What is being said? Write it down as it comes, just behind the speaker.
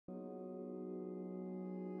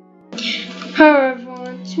Hello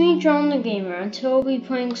everyone, it's me, John the Gamer, and today we'll be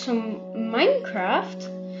playing some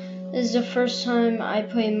Minecraft. This is the first time I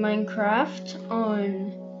play Minecraft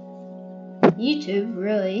on YouTube,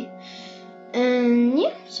 really. And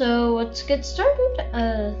yeah, so let's get started.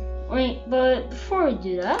 But before we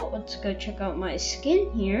do that, let's go check out my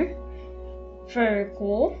skin here. Very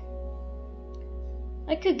cool.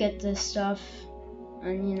 I could get this stuff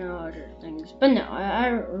and other things, but no,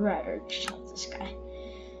 I'd rather just have this guy.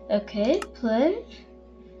 Okay, play.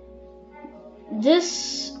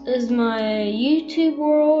 This is my YouTube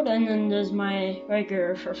world, and then there's my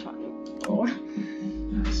regular for fun world.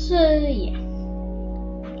 So yeah,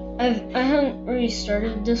 I haven't really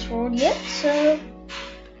started this world yet, so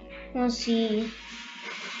let's see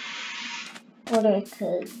what I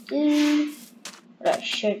could do, what I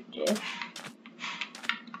should do.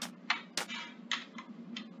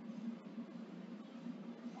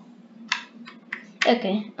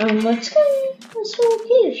 Okay, let's go. Let's go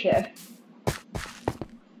cave here.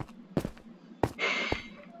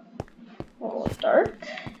 A little dark.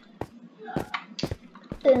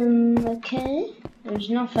 Okay. There's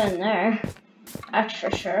nothing there. That's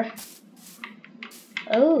for sure.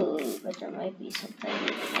 Oh, but there might be something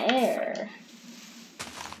in there.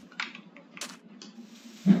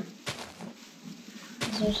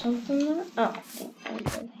 Is there something there? Oh, I think I'll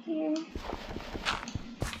go here.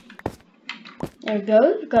 There we go.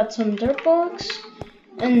 We've got some dirt blocks.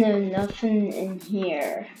 And then nothing in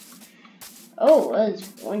here. Oh, that's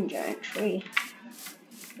one giant tree.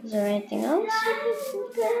 Is there anything else?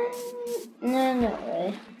 No, not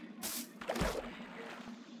really.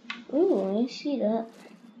 Ooh, I see that.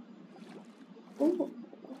 Ooh.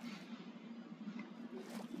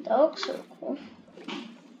 That looks so cool.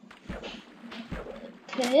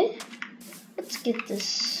 Okay. Let's get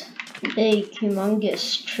this big,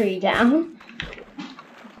 humongous tree down.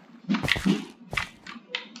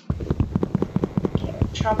 Okay,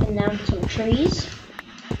 we're chopping down some trees.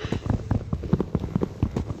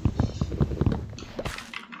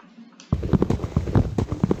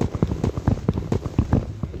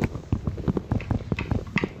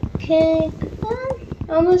 Okay, come on,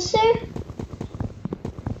 almost there.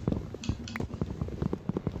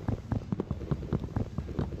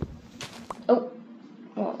 Oh,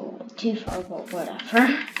 well, too far, but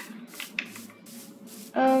whatever.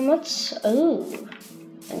 Oh,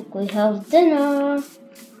 I think we have dinner.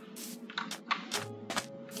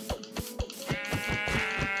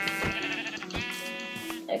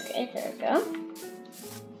 Okay, there we go.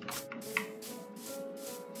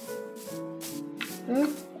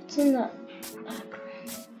 What's in that background?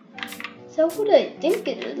 Is that what I think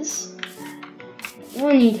it is?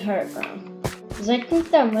 I need higher ground, because I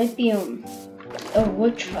think that might be a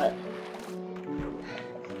witch hut.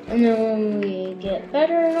 And then when we get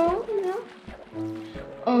better and all,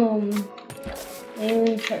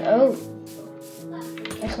 maybe we try. Oh,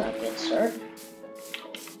 that's not a good start.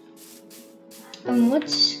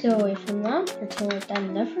 Let's go away from that, pretend like that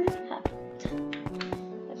never happened.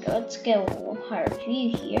 Okay, let's get a little higher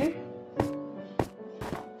view here.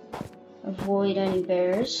 Avoid any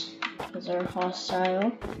bears, because they're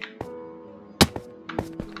hostile.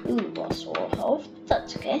 Ooh, lost a little health, but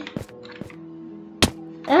that's okay.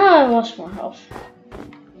 Ah, I lost more health.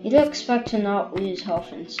 You do expect to not lose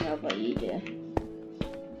health in snow, but you do.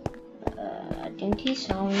 I think he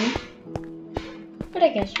saw me. But I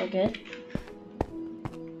guess we're good.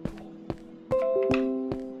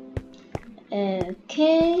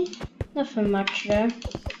 Okay, nothing much there.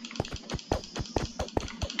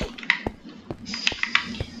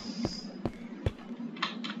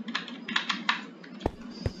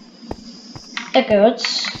 Okay,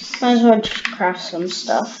 might as well just craft some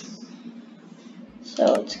stuff. So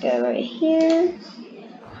let's go right here,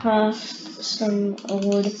 craft some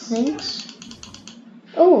wood planks.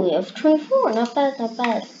 Oh, we have 24, not bad, not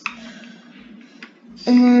bad.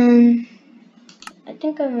 And then I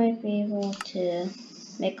think I might be able to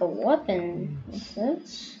make a weapon with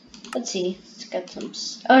this. Let's see, let's get some.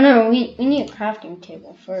 Oh no, we need a crafting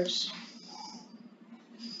table first.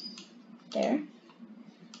 There.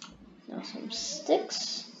 Now some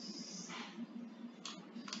sticks.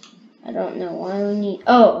 I don't know why we need.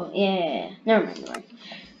 Oh, yeah. Never mind.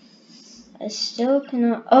 I still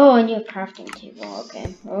cannot. Oh, I need a crafting table.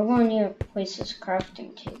 Okay, we're going to need to place this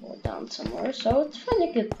crafting table down somewhere, so let's find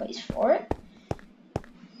a good place for it.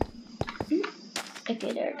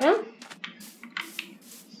 Okay, there we go.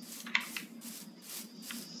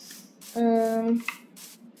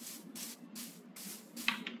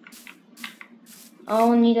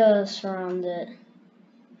 I'll need to surround it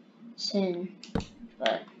soon,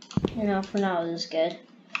 but for now this is good.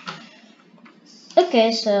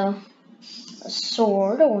 Okay, so a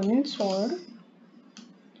sword, a wooden sword,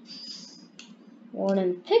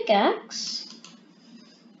 wooden pickaxe,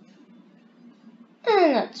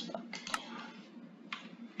 and that's bucket.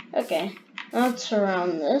 Okay, let's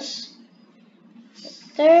surround this.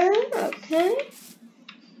 There, okay.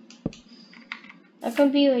 That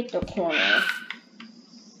could be like the corner.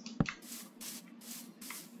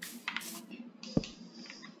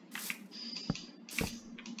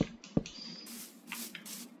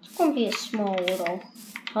 It's gonna be a small little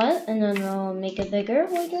hut, and then I'll make it bigger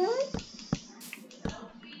later on.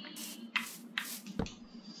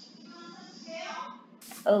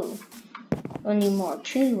 Oh, I need more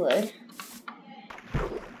tree wood.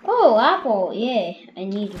 Oh, apple, yay. I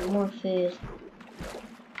need more food.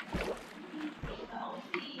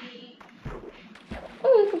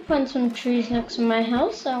 Oh, we can plant some trees next to my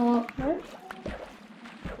house, that won't hurt.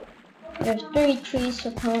 There's 3 trees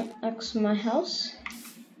to plant next to my house.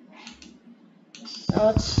 Now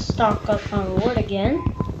let's stock up on wood again.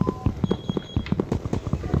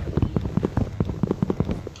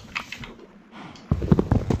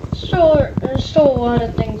 There's still a lot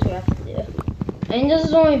of things we have to do. And this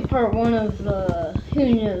is only part 1 of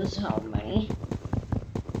who knows how many.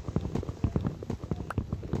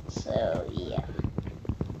 So, yeah.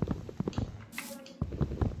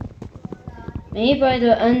 Maybe by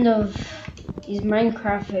the end of these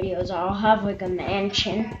Minecraft videos, I'll have like a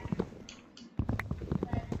mansion.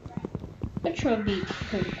 Which would be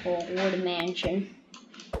pretty cool, wood mansion.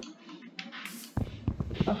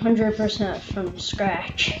 100% from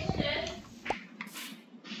scratch.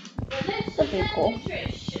 That'd be cool.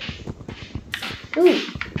 Ooh,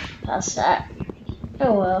 past that.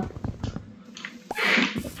 Oh well.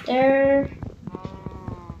 There.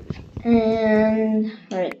 And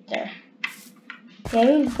right there.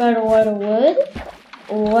 Okay, we've got a lot of wood.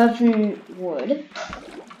 11 wood.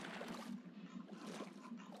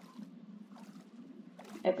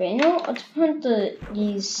 Okay, now let's plant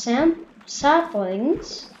these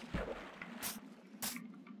saplings.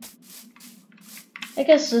 I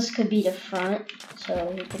guess this could be the front,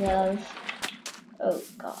 so we could have. Oh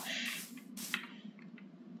gosh.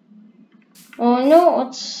 Well, no,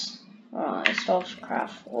 let's. I still have to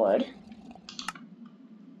craft wood.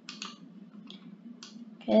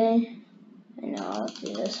 Okay, I know I'll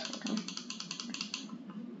do this. Okay.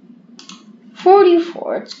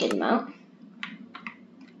 44, let's get them out.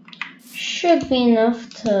 Should be enough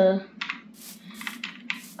to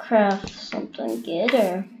craft something good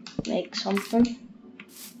or make something.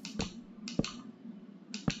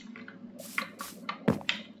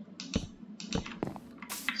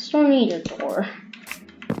 Still need a door,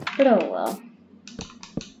 but oh well.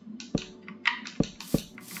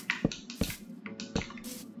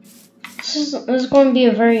 This is going to be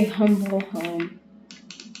a very humble home.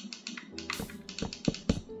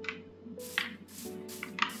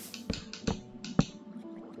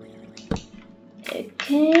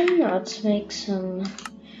 Okay, now let's make some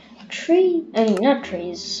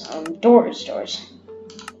doors.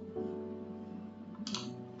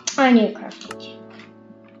 I need a crafting table.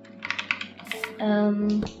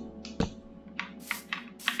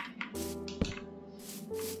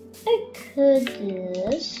 I could do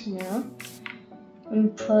this,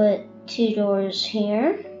 and put 2 doors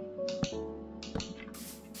here.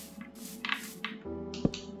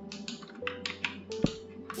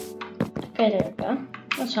 Okay, there we go.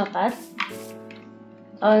 That's not bad.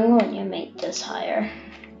 I'm going to make this higher.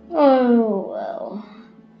 Oh well.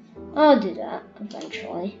 I'll do that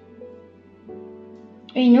eventually.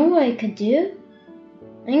 You know what I could do?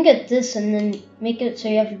 I can get this and then make it so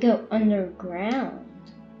you have to go underground.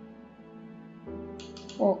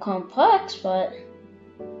 Well, complex, but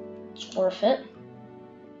it's worth it.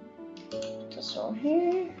 Put this over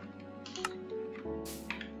here.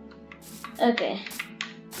 Okay.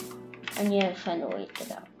 I need to find a way to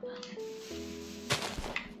get up.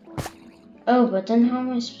 Oh, but then how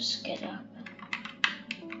am I supposed to get up?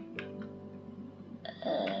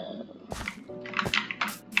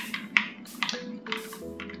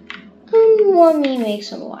 Let me make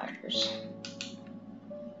some ladders.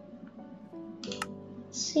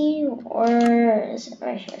 Let's see, where is it?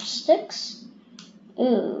 Right here, sticks.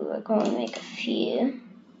 Ooh, we're going to make a few.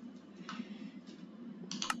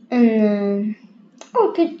 And then,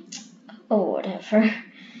 whatever.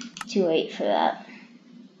 Too late for that.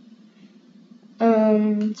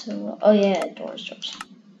 Oh yeah, doors.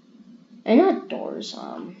 And not doors,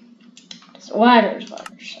 ladders,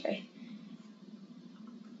 sorry.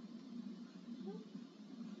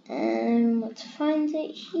 And let's find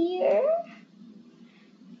it here.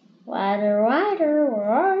 Ladder,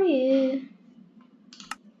 where are you?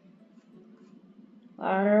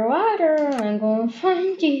 Water, water, I'm gonna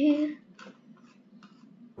find you.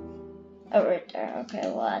 Oh, right there. Okay,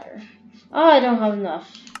 water. Oh, I don't have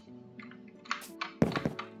enough.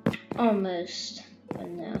 Almost. But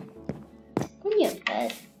no. Go in your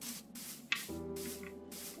bed.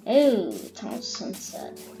 Oh, it's almost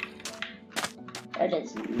sunset. That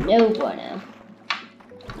is no bueno.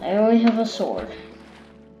 I only have a sword.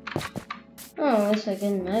 Oh, looks like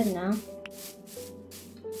I'm mad now.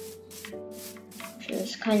 Which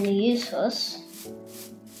is kind of useless.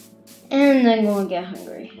 And I'm going to get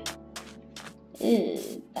hungry.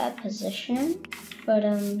 Ew, bad position. But,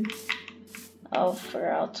 I'll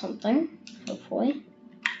figure out something, hopefully.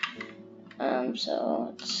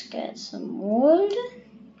 So let's get some wood.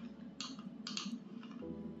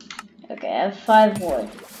 Okay, I have 5 wood.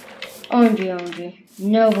 OMG, OMG.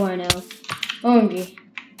 No bueno. OMG.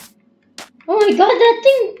 Oh my god, that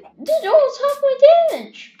thing did almost half my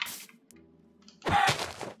damage!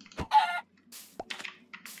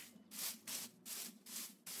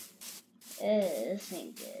 This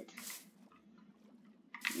ain't good.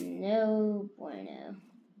 No bueno.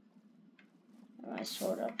 My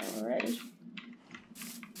sword up already.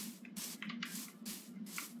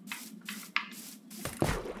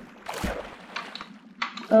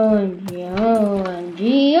 OMG,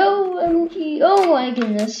 OMG, OMG, oh my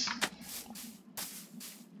goodness.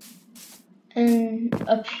 And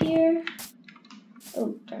up here,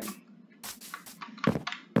 oh darn.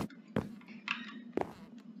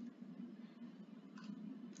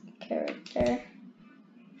 Character.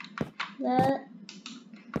 That,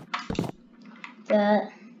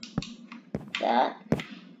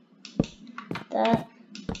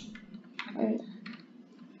 and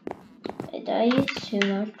did I use too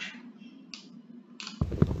much?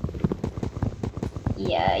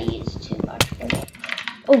 Yeah, I used too much for it.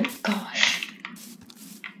 Oh gosh.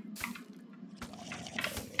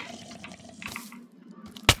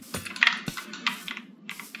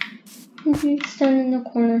 He's standing in the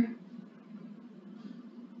corner.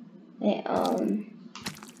 Hey,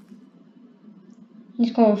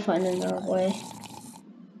 he's gonna find another way.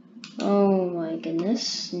 Oh my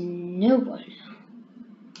goodness, no one.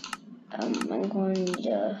 I'm going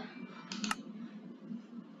to.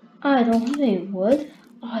 I don't have any wood.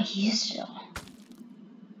 Oh, I used it all.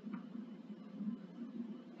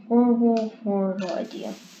 Horrible, horrible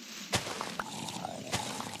idea.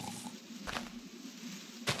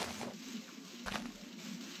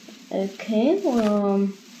 Okay, well,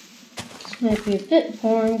 this might be a bit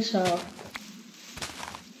boring, so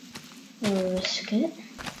we'll risk it.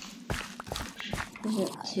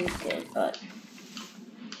 Isn't too good, but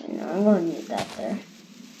you know, I'm gonna need that there.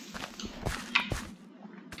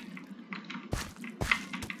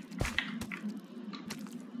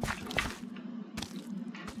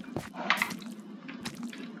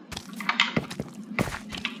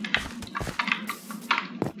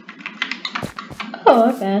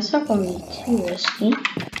 Oh, okay, it's not gonna be too risky.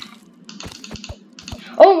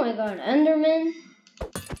 Oh my god, Enderman!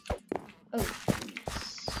 Oh,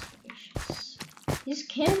 goodness. He's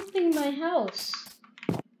camping my house.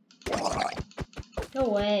 No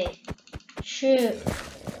way. Shoot.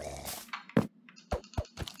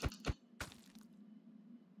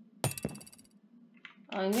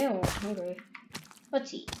 I'm getting a little hungry.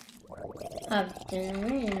 Let's eat. Have dinner,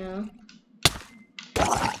 you know.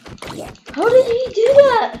 How did he do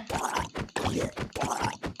that?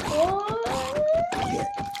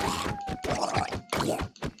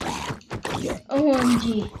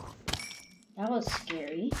 OMG. That was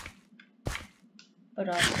scary. But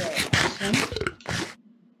also awesome.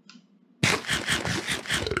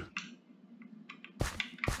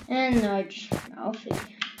 And nudge Alfie.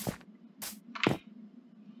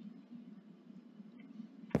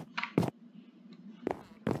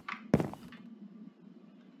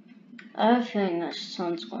 I have a feeling that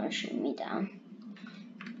sun's going to shoot me down.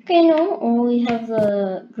 Okay, no, well, we have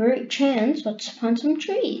the great chance. Let's plant some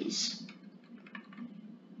trees.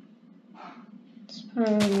 Let's put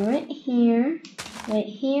them right here,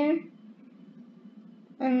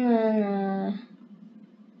 and then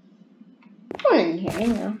one in here, you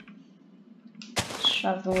know.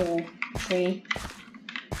 Shove the little tree.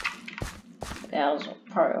 That was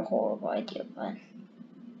probably a horrible idea, but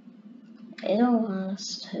it'll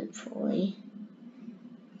last, hopefully.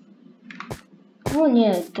 Oh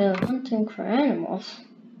yeah, go hunting for animals.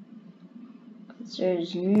 Because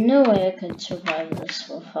there's no way I could survive this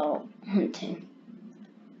without hunting.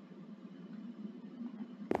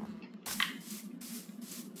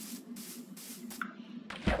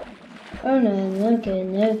 Oh no, no good,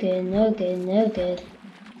 no good, no good, no good.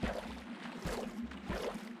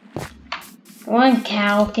 Come on,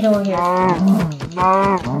 cow, get over here.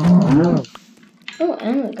 Oh,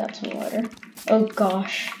 and we got some water. Oh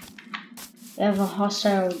gosh. We have a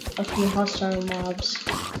few hostile mobs.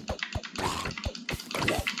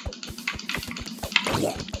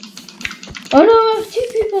 Oh no, I have 2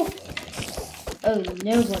 people! Oh,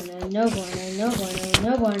 no bueno, no bueno, no bueno,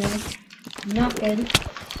 no bueno. Not good.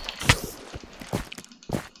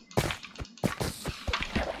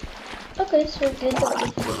 Okay, so we're good that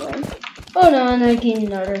we can run. Oh no, and I gained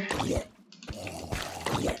another.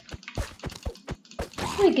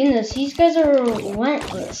 Oh my goodness, these guys are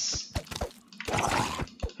relentless.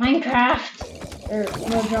 Minecraft! Or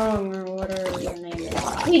Mojang, or whatever your name is.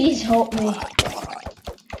 Please help me.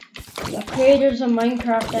 The creators of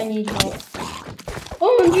Minecraft, I need help.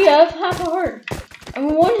 Oh, gee, I have half a heart.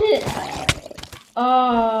 I'm 1 hit.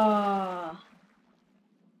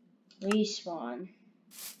 Respawn.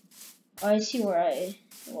 Oh, I see where I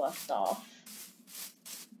left off.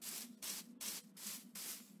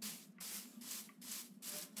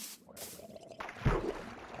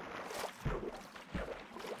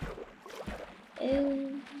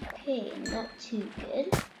 Okay, not too good.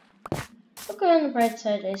 Okay, on the bright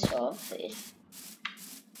side, I still have faith.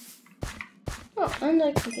 Oh, and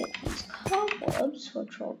I can get these cobwebs,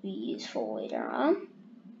 which will be useful later on.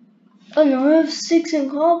 Oh no, I have 6 in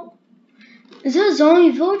cobwebs. Is that a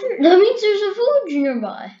zombie villager? That means there's a village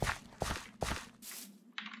nearby.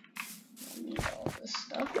 I need all this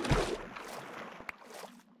stuff.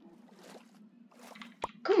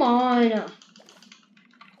 Come on. I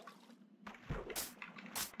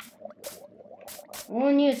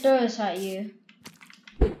want you to throw this at you.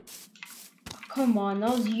 Come on,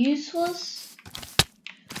 that was useless.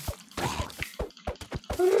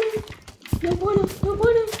 No bueno, no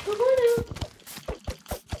bueno, no bueno.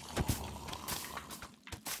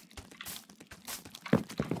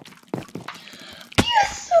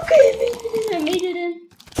 Yes, okay, I made it in.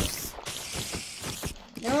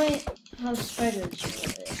 Now I have spiders to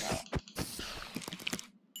worry about.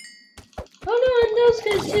 Oh no, and those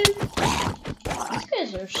guys too. These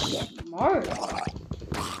guys are smart.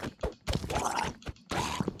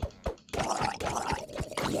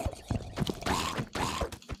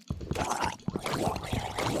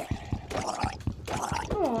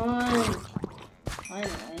 Come on.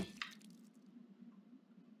 Finally.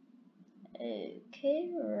 Okay,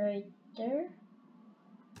 right there.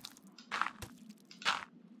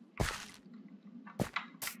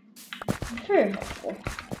 Very helpful.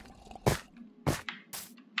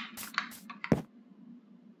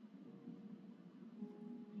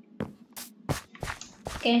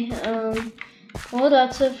 Okay, well,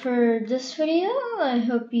 that's it for this video. I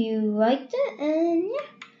hope you liked it, and yeah.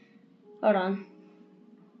 Hold on.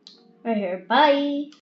 Right here. Bye.